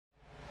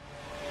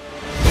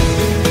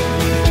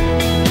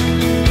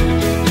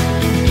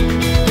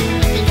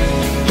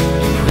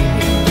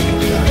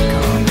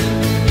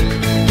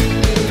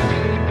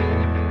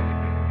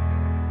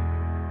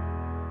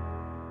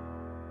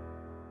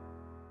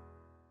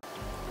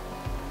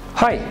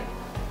Hi,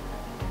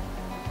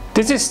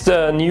 this is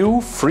the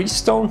new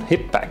Freestone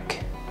Hip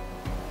Pack.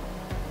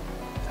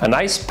 A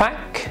nice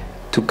pack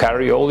to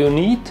carry all you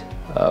need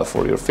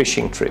for your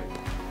fishing trip.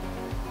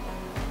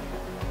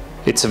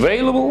 It's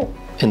available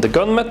in the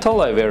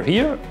gunmetal I wear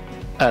here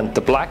and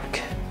the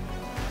black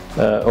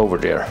over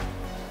there.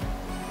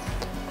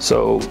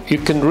 So you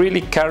can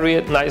really carry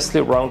it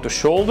nicely around the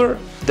shoulder,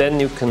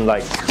 then you can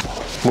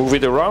move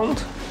it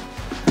around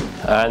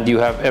and you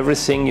have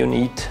everything you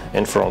need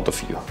in front of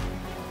you.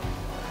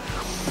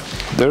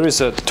 There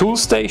is a tool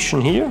station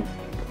here.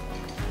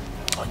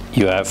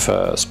 You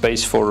have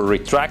space for a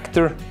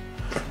retractor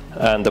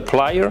and a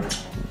plier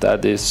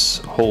that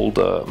is held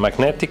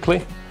magnetically.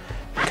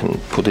 You can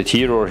put it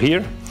here or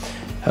here.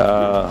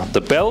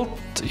 The belt,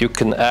 you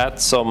can add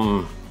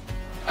some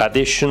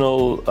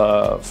additional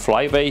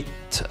flyweight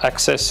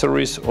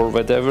accessories or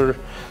whatever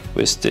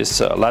with this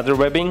ladder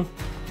webbing.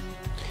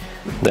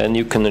 Then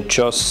you can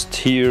adjust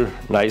here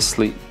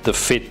nicely the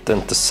fit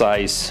and the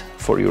size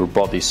for your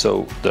body,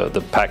 so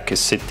the pack is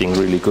sitting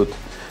really good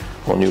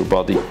on your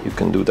body. You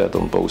can do that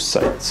on both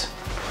sides.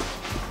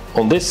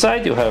 On this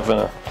side you have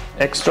an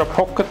extra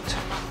pocket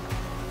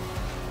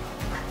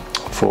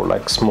for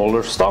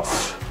smaller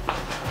stuff,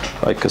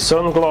 like a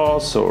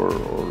sunglass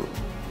or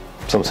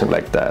something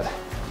like that.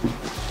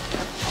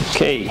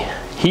 Okay,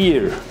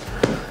 here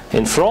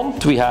in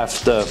front we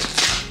have the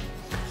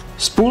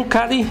spool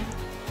caddy,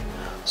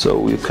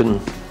 so you can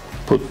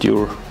put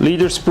your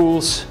leader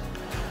spools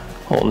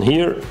on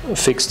here,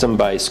 fix them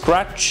by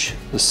scratch.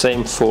 The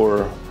same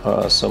for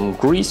some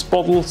grease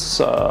bottles,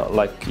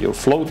 like your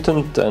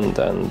floatant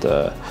and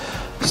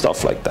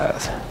stuff like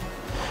that.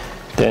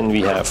 Then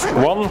we have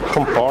one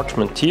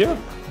compartment here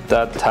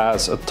that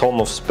has a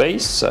ton of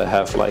space. I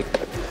have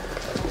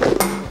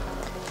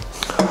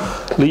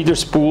leader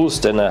spools,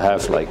 then I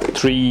have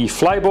 3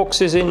 fly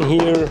boxes in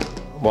here,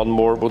 one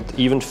more would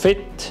even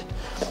fit.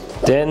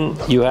 Then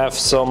you have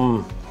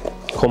some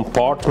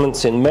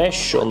compartments in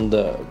mesh on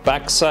the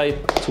back side,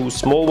 2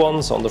 small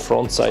ones, on the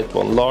front side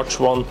 1 large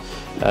one,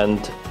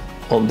 and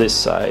on this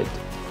side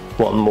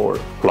 1 more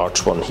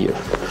large one here.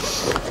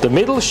 The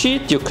middle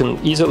sheet you can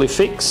easily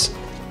fix,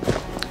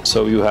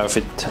 so you have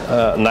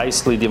it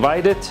nicely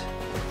divided.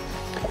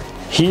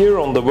 Here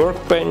on the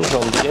workbench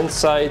on the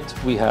inside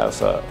we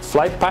have a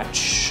fly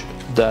patch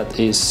that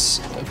is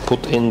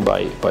put in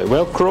by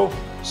Velcro,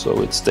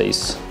 so it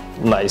stays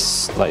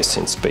nice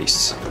in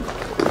space.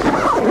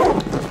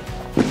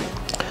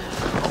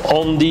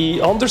 On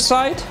the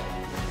underside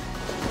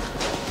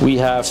we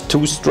have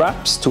 2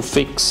 straps to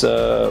fix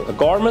a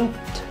garment,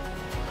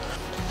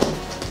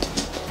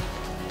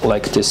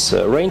 like this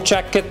rain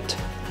jacket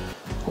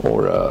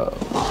or a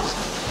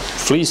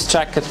fleece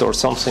jacket or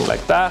something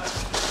like that,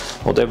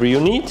 whatever you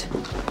need.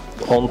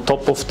 On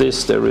top of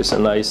this there is a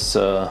nice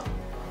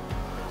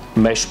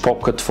mesh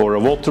pocket for a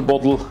water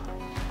bottle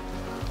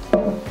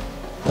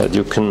that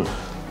you can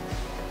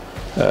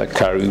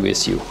carry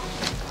with you.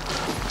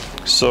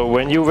 So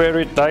when you wear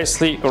it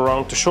nicely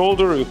around the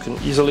shoulder, you can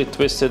easily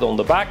twist it on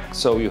the back,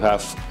 so you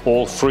have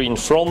all 3 in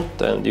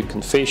front and you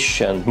can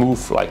fish and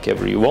move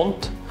ever you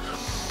want.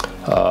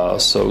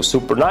 So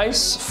super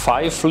nice,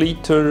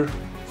 5-liter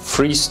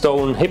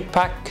Freestone Hip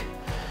Pack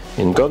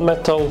in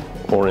gunmetal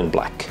or in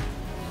black.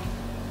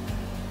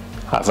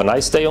 Have a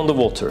nice day on the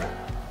water.